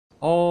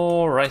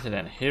Alrighty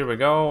then, here we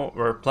go.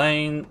 We're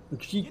playing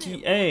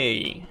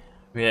GTA.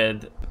 We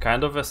had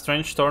kind of a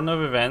strange turn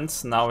of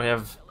events. Now we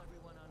have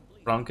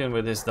Franklin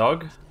with his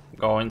dog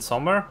going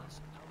somewhere.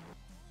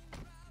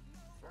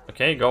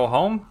 Okay, go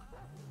home,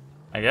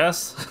 I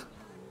guess.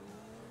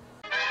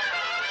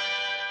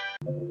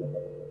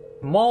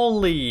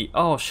 Molly!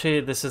 Oh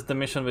shit, this is the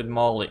mission with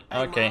Molly.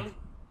 Okay,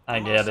 I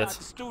get it.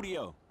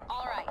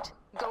 Alright,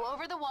 go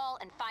over the wall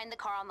and find the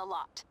car on the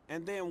lot.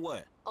 And then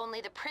what?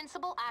 Only the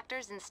principal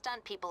actors and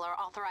stunt people are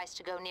authorized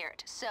to go near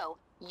it. So,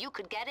 you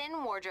could get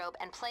in wardrobe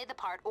and play the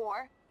part,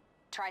 or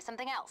try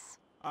something else.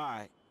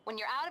 Alright. When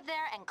you're out of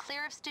there and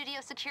clear of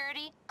studio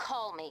security,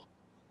 call me.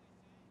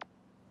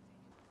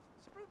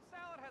 Fruit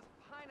salad has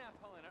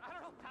pineapple in it. I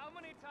don't know how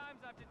many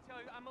times I have to tell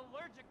you I'm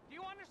allergic. Do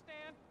you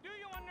understand? Do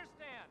you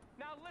understand?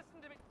 Now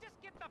listen to me. Just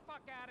get the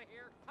fuck out of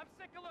here. I'm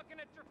sick of looking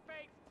at your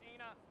face,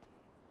 Tina.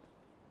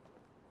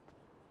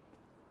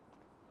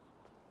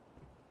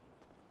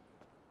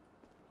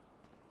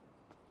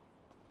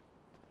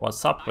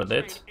 What's up with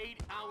it?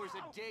 8 hours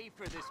a day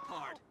for this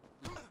part.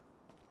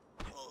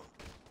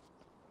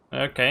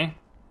 Okay.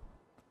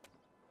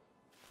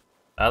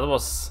 That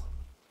was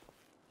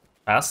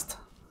fast.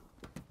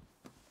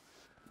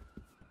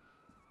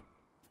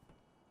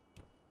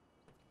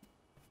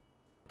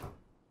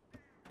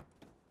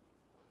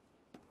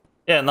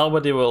 Yeah,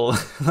 nobody will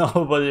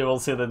nobody will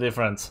see the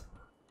difference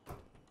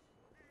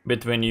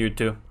between you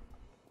two.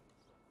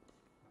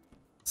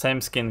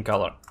 Same skin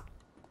color,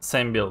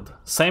 same build,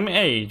 same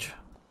age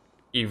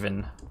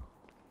even.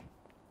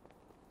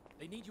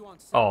 They need you on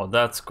set. Oh,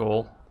 that's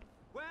cool.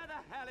 Where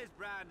the hell is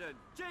Brandon?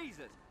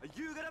 Jesus, are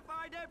you gonna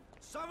find him?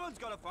 Someone's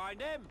gotta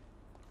find him.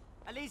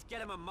 At least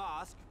get him a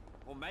mask,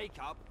 or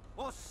makeup,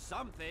 or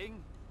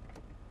something.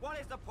 What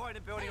is the point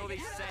of building all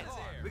these sets?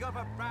 We gotta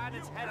put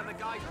Brandon's head on the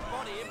guy's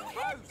body in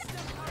post.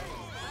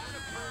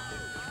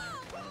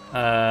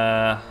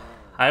 I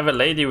have a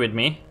lady with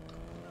me.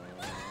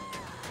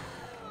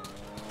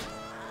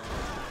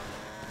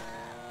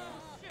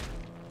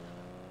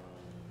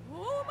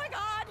 Oh my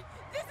god!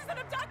 This is an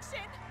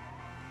abduction!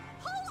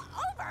 Pull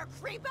over,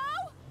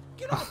 creepo!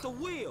 Get off the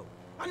wheel!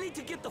 I need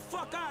to get the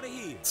fuck out of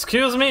here!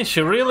 Excuse me,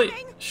 she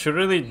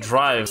really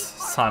drives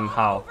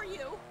somehow. Over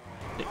you.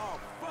 Oh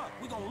fuck,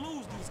 we gonna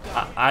lose these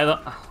guys! I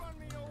don't.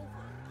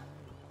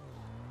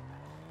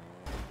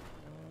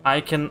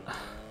 I can.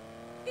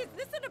 Is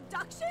this an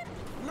abduction?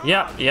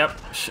 Yep. You gotta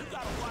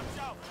watch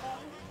out, Paul.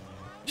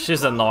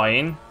 She's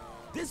annoying.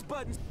 This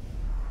button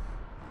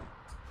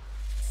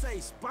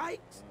say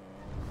spikes?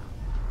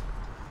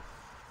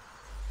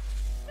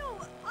 No,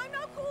 I'm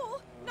not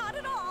cool. Not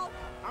at all.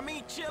 I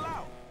mean, chill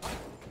out.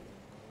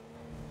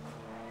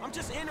 I'm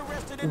just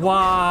interested in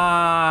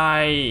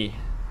Why?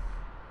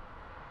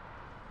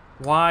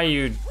 Why,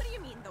 you What do you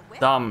mean, the whip?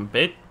 dumb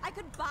bit? I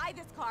could buy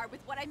this car with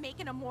what I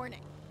make in a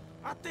morning.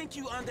 I think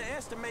you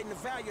underestimating the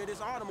value of this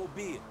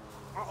automobile,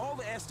 or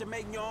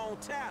overestimating your own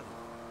talent.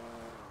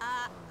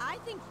 I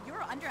think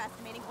you're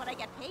underestimating what I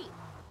get paid.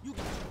 You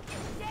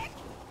Dick!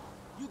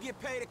 you get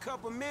paid a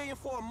couple million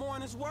for a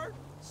morning's work?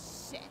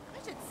 Shit,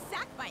 I should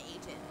sack my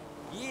agent.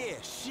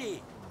 Yeah,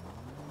 shit.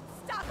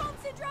 Stockholm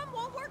Syndrome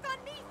won't work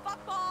on me,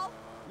 fuckball!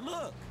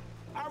 Look,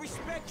 I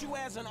respect you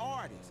as an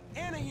artist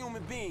and a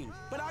human being,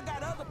 but I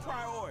got other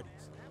priorities.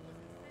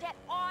 Get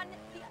on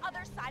the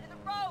other side of the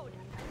road!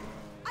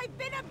 I've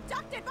been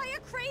abducted by a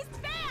crazed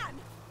fan!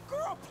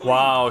 Girl, please.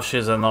 Wow,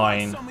 she's I like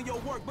annoying. some of your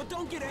work, but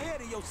don't get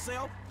ahead of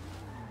yourself.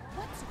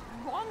 What's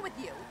wrong with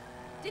you?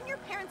 Didn't your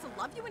parents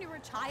love you when you were a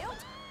child?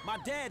 My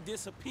dad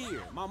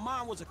disappeared. My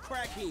mom was a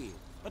crackhead.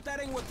 But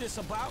that ain't what this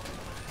about.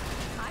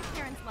 My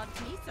parents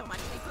loved me so much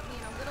they put me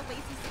in a Little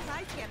Lazy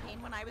Surprise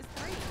campaign when I was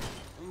 3.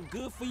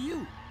 Good for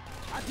you.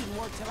 I didn't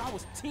work till I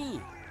was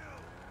 10.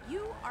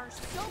 You are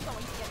so going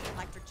to get the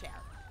electric chair.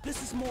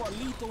 This is more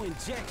lethal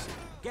injection,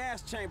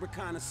 gas chamber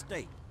kind of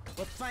state.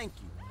 But thank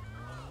you.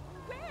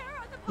 Where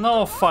are the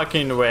No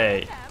fucking fucking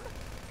way.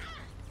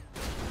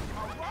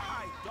 All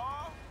right,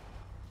 dog.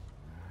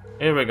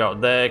 Here we go.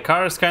 The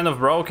car is kind of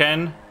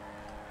broken.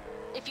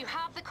 If you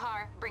have the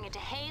car, bring it to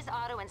Hayes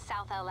Auto in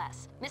South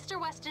LS. Mr.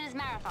 Weston is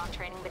marathon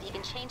training, but he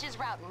can change his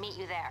route and meet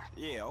you there.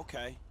 Yeah,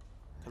 okay.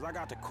 Because I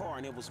got the car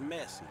and it was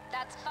messy.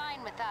 That's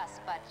fine with us,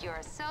 but your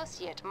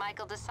associate,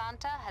 Michael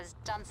DeSanta, has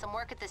done some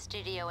work at the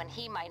studio and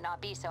he might not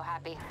be so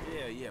happy.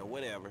 Yeah,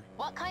 whatever.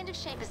 What kind of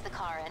shape is the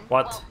car in?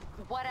 What? Well,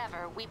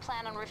 whatever. We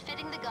plan on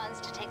refitting the guns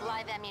to take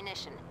live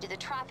ammunition. Do the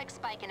traffic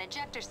spike and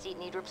ejector seat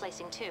need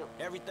replacing too?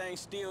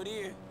 Everything's still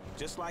there,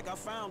 just like I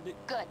found it.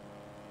 Good.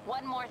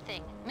 One more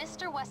thing.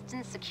 Mr.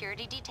 Weston's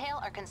security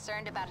detail are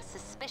concerned about a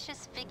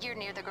suspicious figure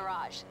near the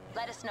garage.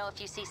 Let us know if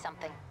you see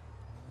something.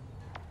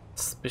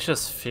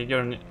 Suspicious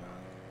figure.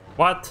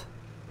 What?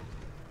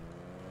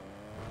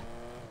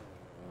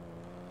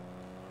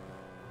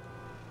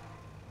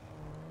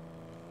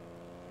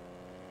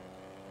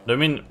 Do you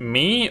mean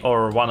me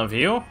or one of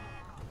you?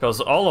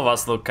 Because all of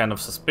us look kind of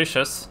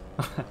suspicious.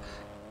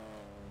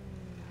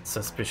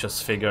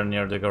 Suspicious figure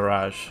near the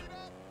garage.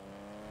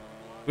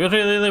 We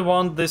really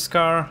want this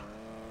car.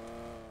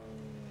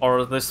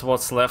 Or this is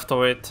what's left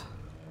of it.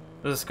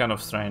 This is kind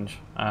of strange.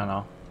 I don't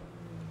know.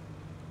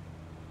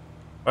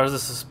 Where's the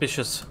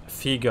suspicious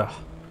figure?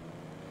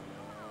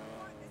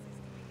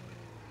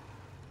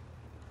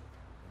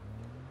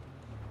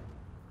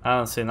 I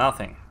don't see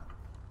nothing.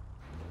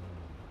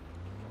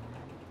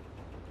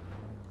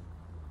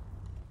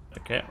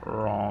 Okay,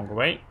 wrong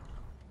way.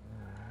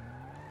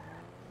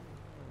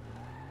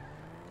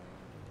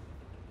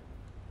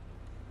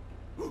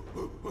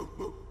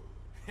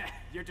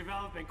 You're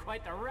developing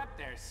quite the rep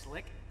there,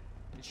 Slick.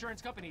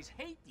 Insurance companies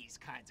hate these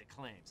kinds of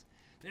claims.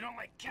 They don't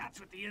like cats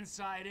with the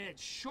inside edge,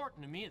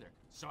 shorten them either.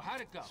 So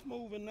how'd it go?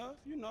 Smooth enough,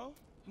 you know.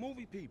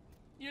 Movie people.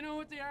 You know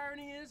what the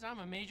irony is? I'm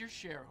a major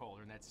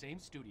shareholder in that same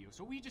studio,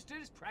 so what we just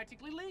did is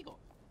practically legal.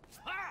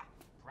 Ha!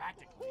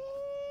 Practically.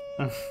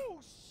 Oh,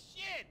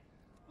 shit!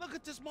 Look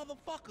at this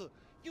motherfucker.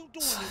 You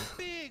doing it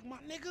big, my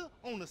nigga,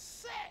 on the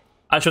set.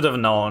 I should have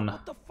known.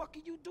 What the fuck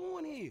are you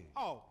doing here?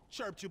 Oh,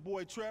 chirped your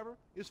boy Trevor.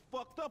 It's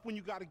fucked up when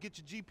you gotta get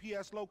your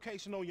GPS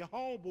location on your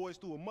homeboys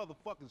through a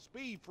motherfucking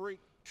speed freak.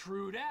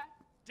 True that.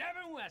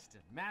 Devin Weston,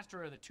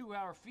 master of the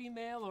 2-hour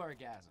female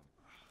orgasm.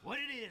 What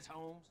it is,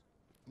 Holmes?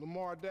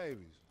 Lamar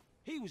Davies.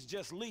 He was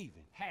just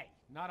leaving. Hey,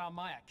 not on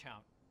my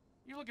account.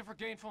 You looking for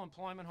gainful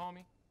employment,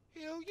 homie?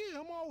 Hell yeah,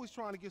 I'm always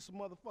trying to get some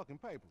motherfucking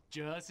paper.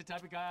 Just the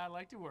type of guy I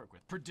like to work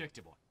with.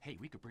 Predictable. Hey,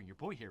 we could bring your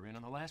boy here in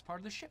on the last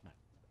part of the shipment.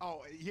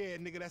 Oh, yeah,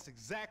 nigga, that's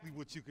exactly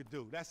what you could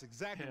do. That's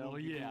exactly Hell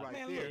what you yeah. do right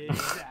Man, there. look,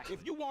 Exactly.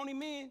 if you want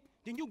him in,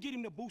 then you get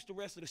him to boost the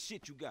rest of the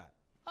shit you got.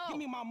 Give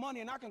me my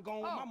money and I can go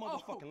on with my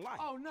motherfucking life.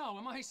 Oh no,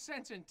 am I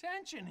sensing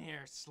tension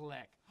here,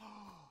 Slick?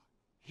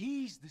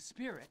 He's the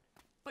spirit,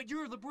 but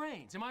you're the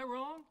brains. Am I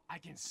wrong? I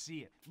can see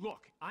it.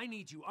 Look, I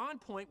need you on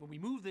point when we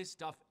move this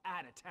stuff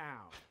out of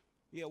town.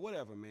 Yeah,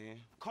 whatever, man.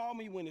 Call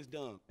me when it's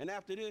done. And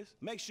after this,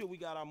 make sure we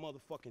got our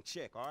motherfucking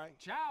check, all right?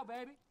 Ciao,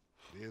 baby.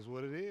 It is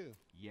what it is.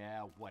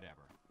 Yeah,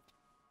 whatever.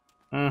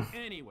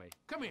 Anyway,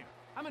 come here.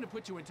 I'm gonna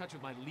put you in touch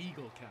with my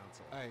legal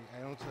counsel. Hey,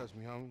 don't touch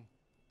me, homie.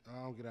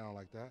 I don't get down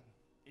like that.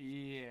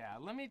 Yeah,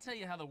 let me tell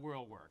you how the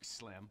world works,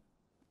 Slim.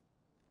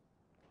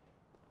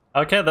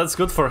 Okay, that's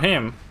good for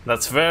him.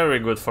 That's very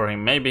good for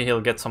him. Maybe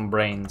he'll get some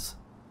brains.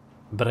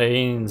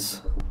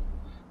 Brains.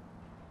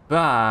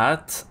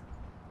 But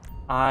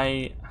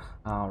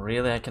oh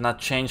really, I cannot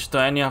change to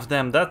any of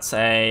them. That's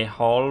a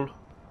whole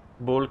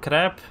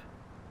bullcrap.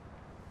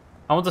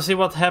 I want to see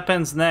what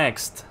happens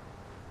next.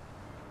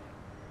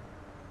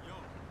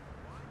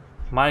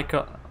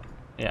 Michael,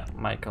 yeah,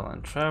 Michael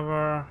and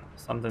Trevor,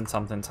 something,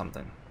 something,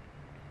 something.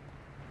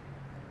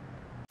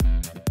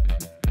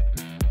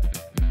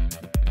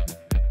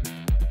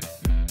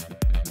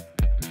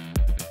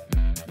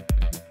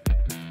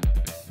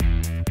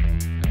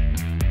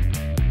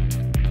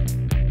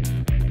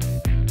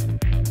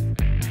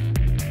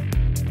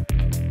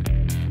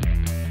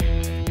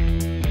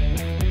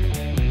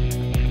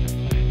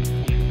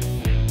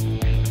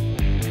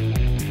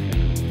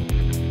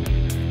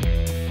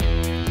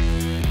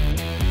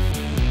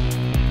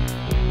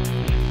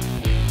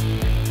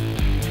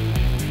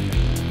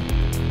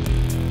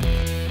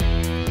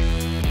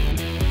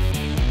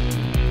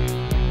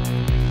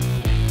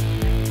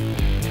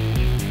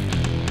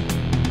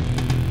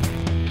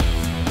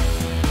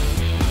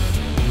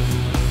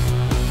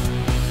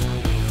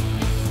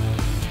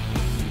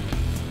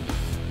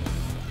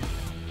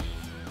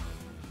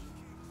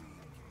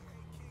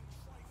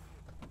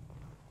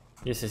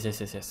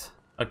 Yes.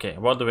 Okay,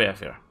 what do we have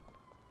here?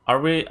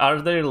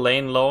 Are they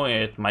laying low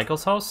at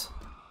Michael's house?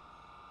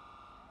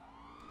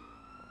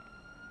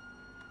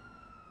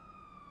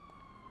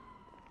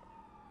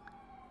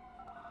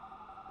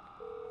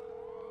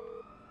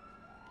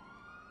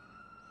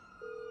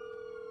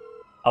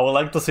 I would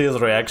like to see his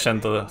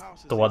reaction to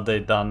what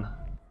they've done.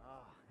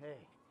 Oh, hey.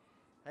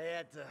 I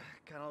had to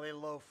kind of lay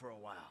low for a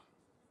while.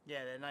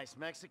 Yeah, that nice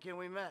Mexican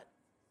we met.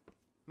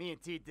 Me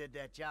and T did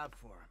that job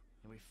for him,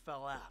 and we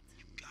fell out.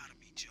 You gotta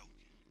be joking.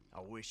 I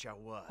wish I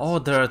was. Oh,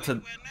 they're at Where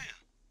you at now?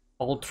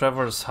 old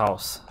Trevor's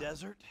house.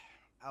 Desert,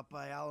 out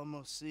by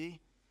Alamo Sea.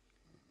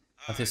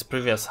 At his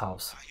previous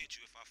house. I'll hit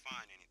you if I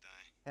find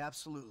anything.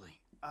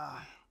 Absolutely.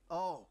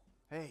 Oh,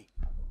 hey.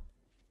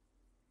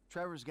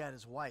 Trevor's got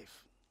his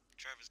wife.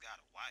 Trevor's got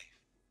a wife.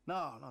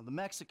 No, the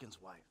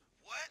Mexican's wife.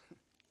 What?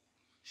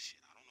 Shit,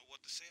 I don't know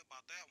what to say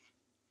about that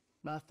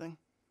one. Nothing.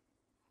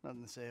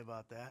 Nothing to say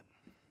about that.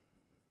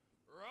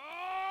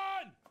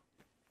 Run!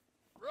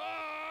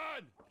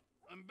 Run!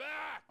 I'm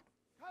back!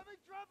 Coming,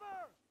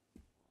 Trevor!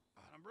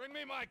 Bring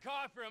me my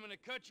coffee, I'm gonna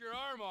cut your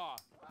arm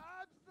off.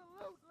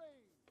 Absolutely!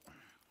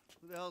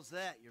 Who the hell's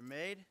that? Your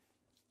maid?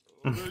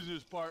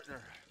 Business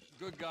partner.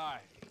 Good guy.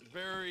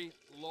 Very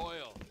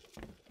loyal.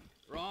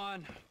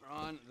 Ron,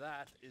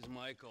 that is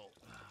Michael.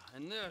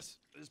 And this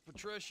is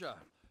Patricia.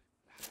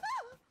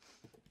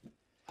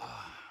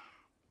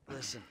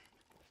 Listen,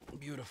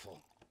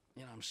 beautiful.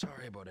 You know, I'm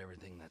sorry about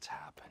everything that's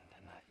happened.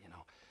 And,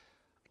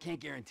 I can't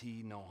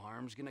guarantee no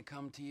harm's gonna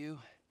come to you.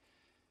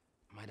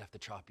 I might have to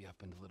chop you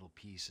up into little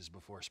pieces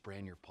before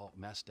spraying your pulp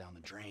mess down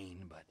the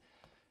drain, but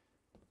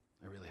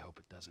I really hope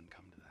it doesn't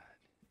come to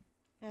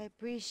that. I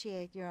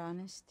appreciate your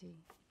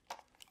honesty.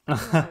 You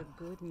are a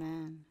good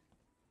man.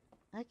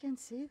 I can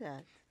see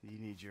that. You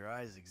need your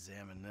eyes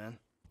examined then.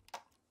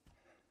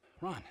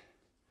 Ron,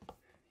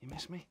 you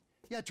miss me?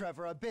 Yeah,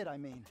 Trevor, a bit, I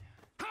mean.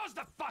 How's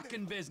the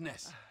fucking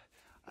business?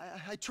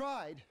 I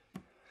tried.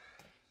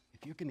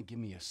 If you're gonna give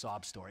me a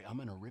sob story, I'm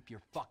gonna rip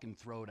your fucking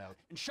throat out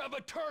and shove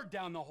a turd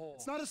down the hole.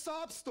 It's not a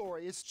sob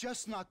story. It's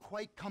just not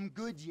quite come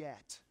good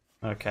yet.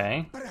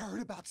 Okay. But I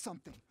heard about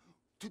something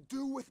to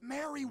do with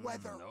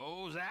Merryweather.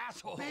 Those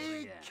assholes.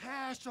 Big again.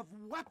 cache of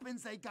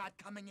weapons they got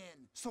coming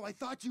in. So I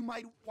thought you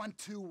might want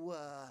to,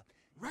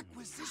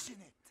 requisition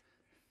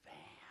it.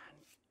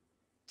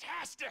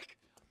 Fantastic!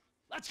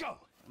 Let's go!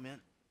 I'm in.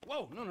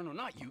 Whoa, no,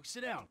 not you.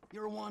 Sit down.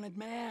 You're a wanted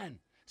man.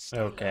 Stay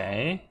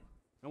Okay.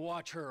 low. Now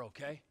watch her,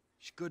 okay?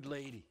 She's a good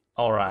lady.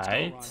 All Let's go,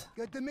 right. Ron.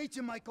 Good to meet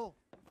you, Michael.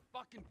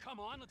 Fucking come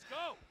on, let's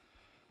go!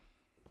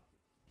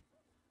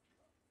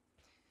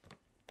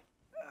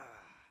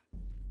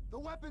 The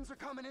weapons are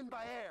coming in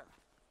by air.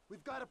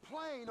 We've got a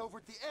plane over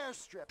at the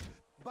airstrip,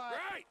 but...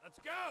 Right, let's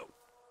go!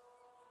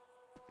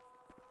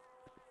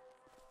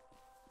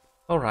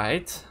 All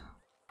right.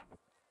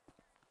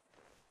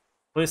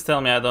 Please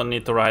tell me I don't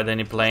need to ride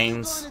any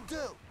planes. What are you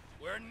gonna do?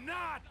 We're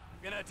not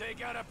gonna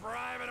take out a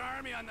private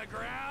army on the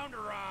ground,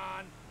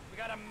 Ron. We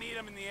gotta meet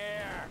them in the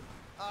air.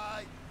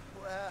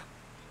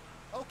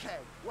 Okay,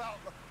 well,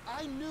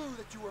 I knew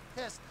that you were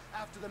pissed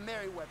after the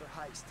Merryweather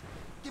heist,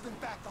 giving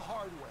back the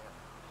hardware.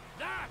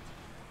 That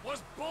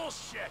was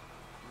bullshit!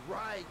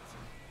 Right.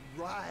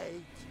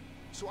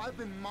 So I've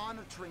been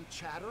monitoring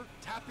chatter,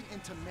 tapping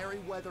into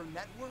Merryweather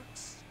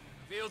networks.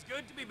 Feels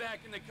good to be back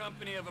in the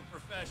company of a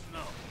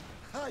professional.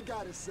 I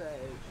gotta say,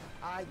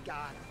 I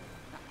got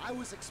it. Now, I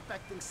was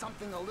expecting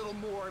something a little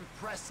more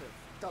impressive.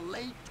 The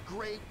late,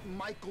 great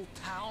Michael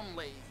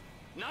Townley.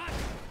 Not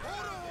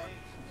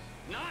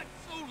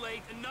so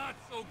late and not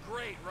so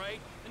great, right?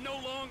 And no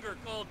longer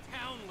called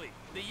Townley.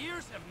 The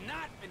years have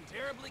not been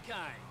terribly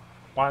kind.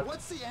 What?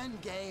 What's the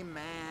end game,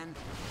 man?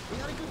 We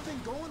got a good thing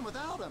going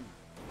without him.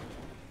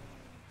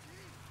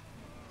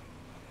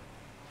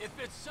 If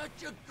it's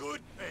such a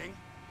good thing,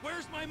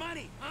 where's my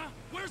money, huh?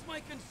 Where's my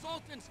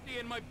consultancy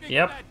and my big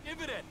fat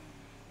dividend?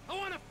 I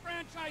want a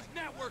franchise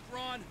network,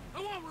 Ron.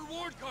 I want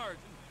reward cards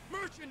and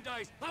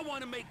merchandise. I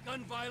want to make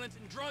gun violence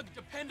and drug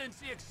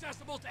dependency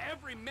accessible to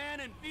every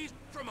man and beast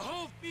from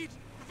Hove Beach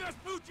to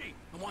Vespucci.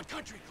 I want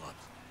country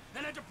clubs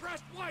and a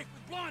depressed wife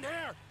with blonde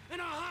hair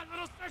and a hot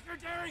little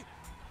secretary.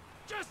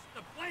 Just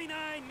the plane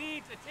I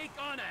need to take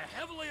on a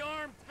heavily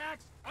armed,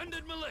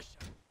 tax-funded militia.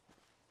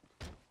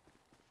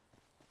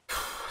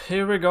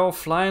 Here we go,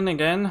 flying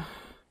again.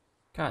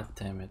 God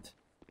damn it.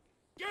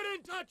 Get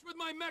in touch with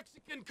my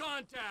Mexican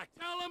contact.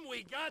 Tell him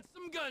we got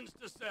some guns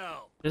to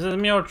sell. Is it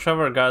me or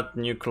Trevor got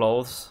new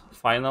clothes,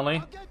 finally?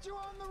 I'll get you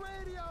on the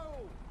radio.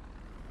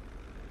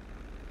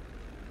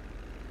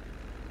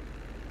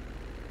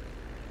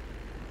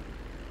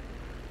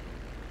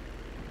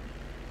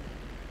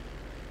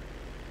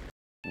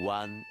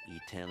 One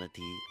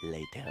eternity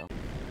later. You're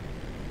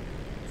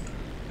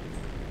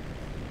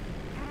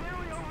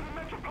nearly over the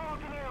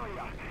metropolitan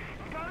area.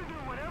 You gotta do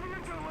whatever you're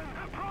doing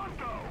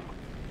pronto.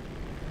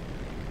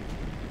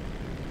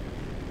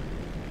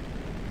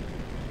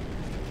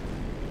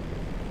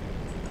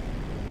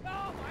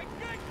 Oh my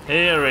goodness!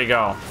 Here we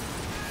go.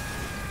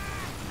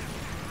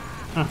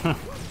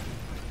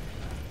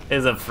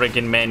 He's a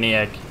freaking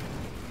maniac.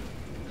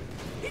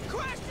 He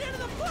crashed into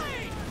the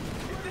plane!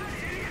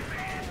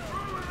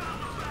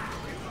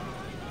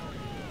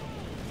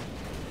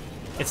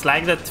 It's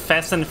like that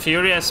Fast and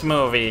Furious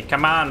movie.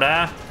 Come on,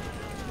 bruh.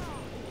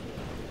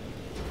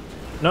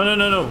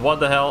 No. What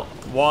the hell?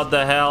 What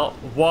the hell?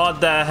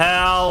 What the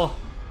hell?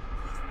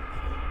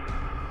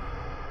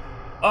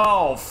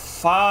 Oh,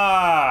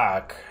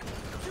 fuck.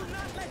 Do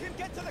not let him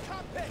get to the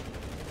cockpit!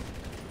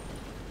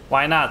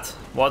 Why not?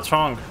 What's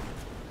wrong?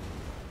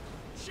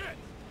 Shit!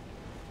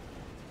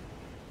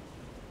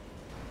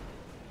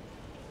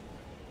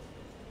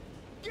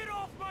 Get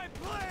off my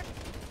plane!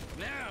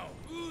 Now,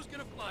 who's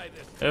gonna fly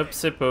this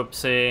Oopsie thing?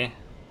 poopsie.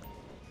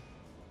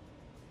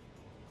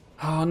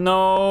 Oh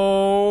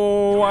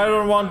no, I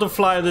don't want to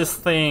fly this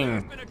There's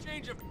thing. been a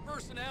change of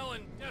personnel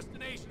and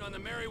destination on the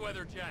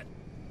Merryweather jet.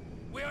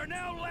 We are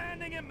now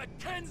landing in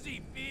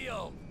Mackenzie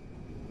Field.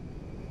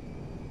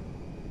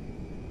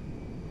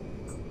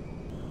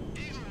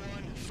 Eagle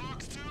 1,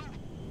 Fox 2.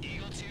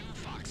 Eagle 2,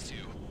 Fox 2.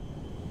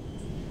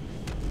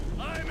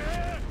 I'm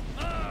here!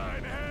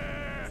 I'm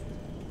here!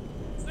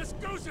 This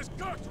goose is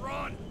cooked,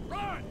 Ron!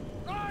 Ron!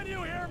 Ron,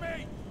 you hear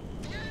me?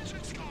 The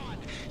engine's gone!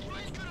 You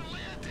ain't gonna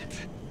land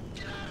it!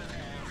 Get out of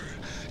there!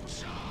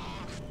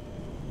 Jump!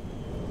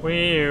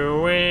 They're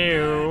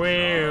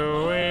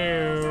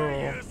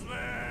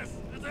useless!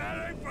 It's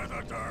heading for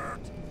the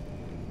dirt!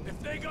 If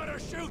they gotta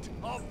shoot,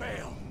 I'll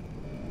bail.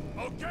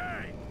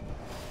 Okay!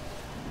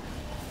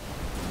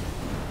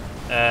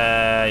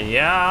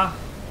 Yeah.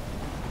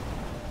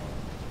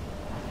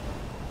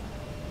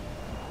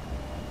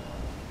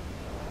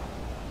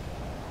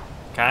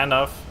 Kind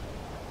of.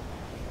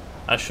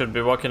 I should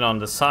be walking on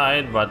the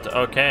side, but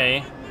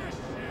okay.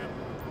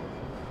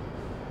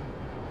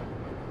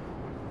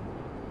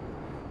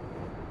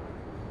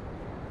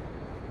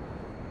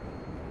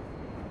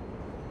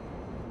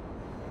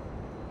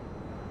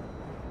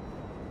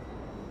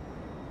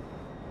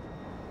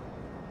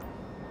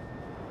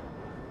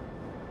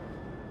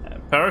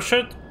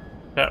 Parachute?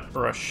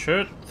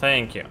 Parachute,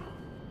 thank you.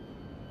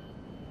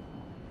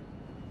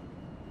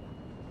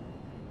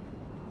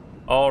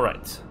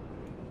 Alright.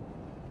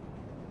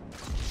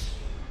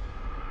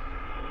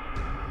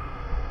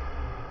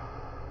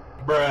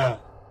 Bruh.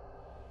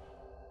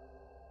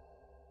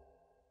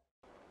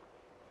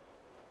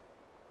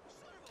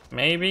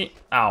 Maybe.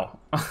 Ow.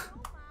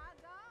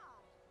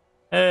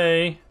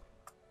 Hey,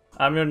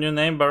 I'm your new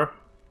neighbor.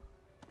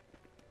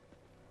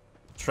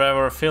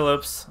 Trevor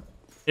Phillips.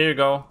 Here you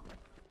go.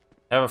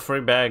 Have a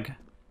free bag.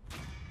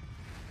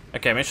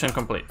 Okay, mission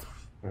complete.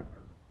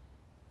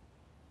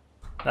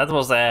 That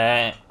was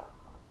a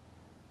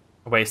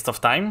waste of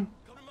time.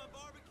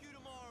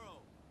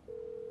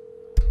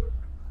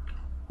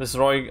 This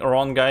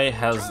Ron guy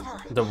has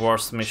Trevor, the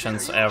worst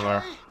missions you ever.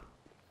 okay?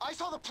 I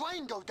saw the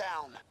plane go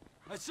down.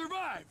 I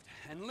survived,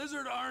 and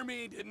Lizard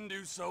Army didn't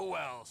do so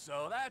well,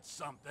 so that's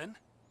something.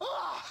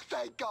 Ah,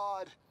 thank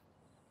God.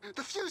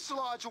 The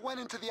fuselage went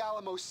into the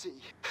Alamo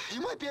Sea.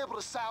 You might be able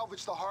to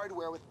salvage the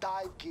hardware with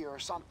dive gear or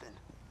something.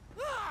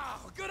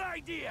 Ah, good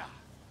idea.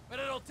 But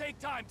it'll take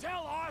time.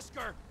 Tell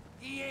Oscar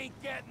he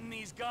ain't getting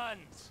these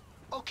guns.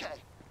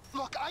 Okay,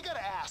 look, I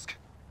gotta ask.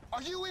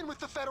 Are you in with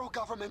the federal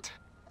government?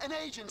 An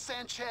agent,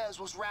 Sanchez,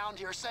 was round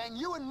here saying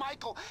you and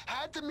Michael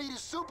had to meet his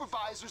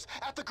supervisors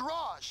at the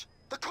garage,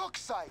 the cook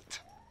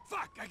site.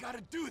 Fuck, I gotta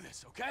do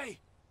this, okay?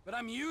 But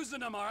I'm using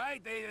them, all right?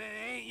 They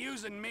ain't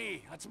using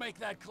me. Let's make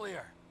that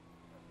clear.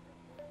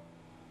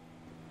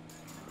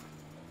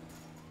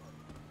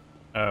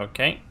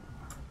 Okay.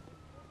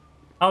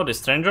 Howdy,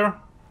 stranger.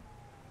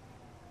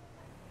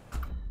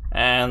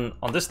 And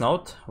on this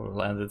note,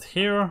 we'll end it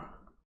here.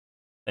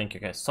 Thank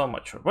you guys so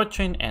much for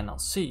watching, and I'll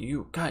see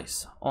you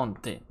guys on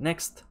the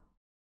next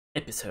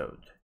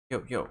episode.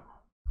 Yo.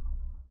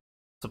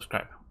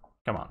 Subscribe.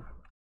 Come on.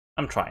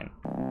 I'm trying.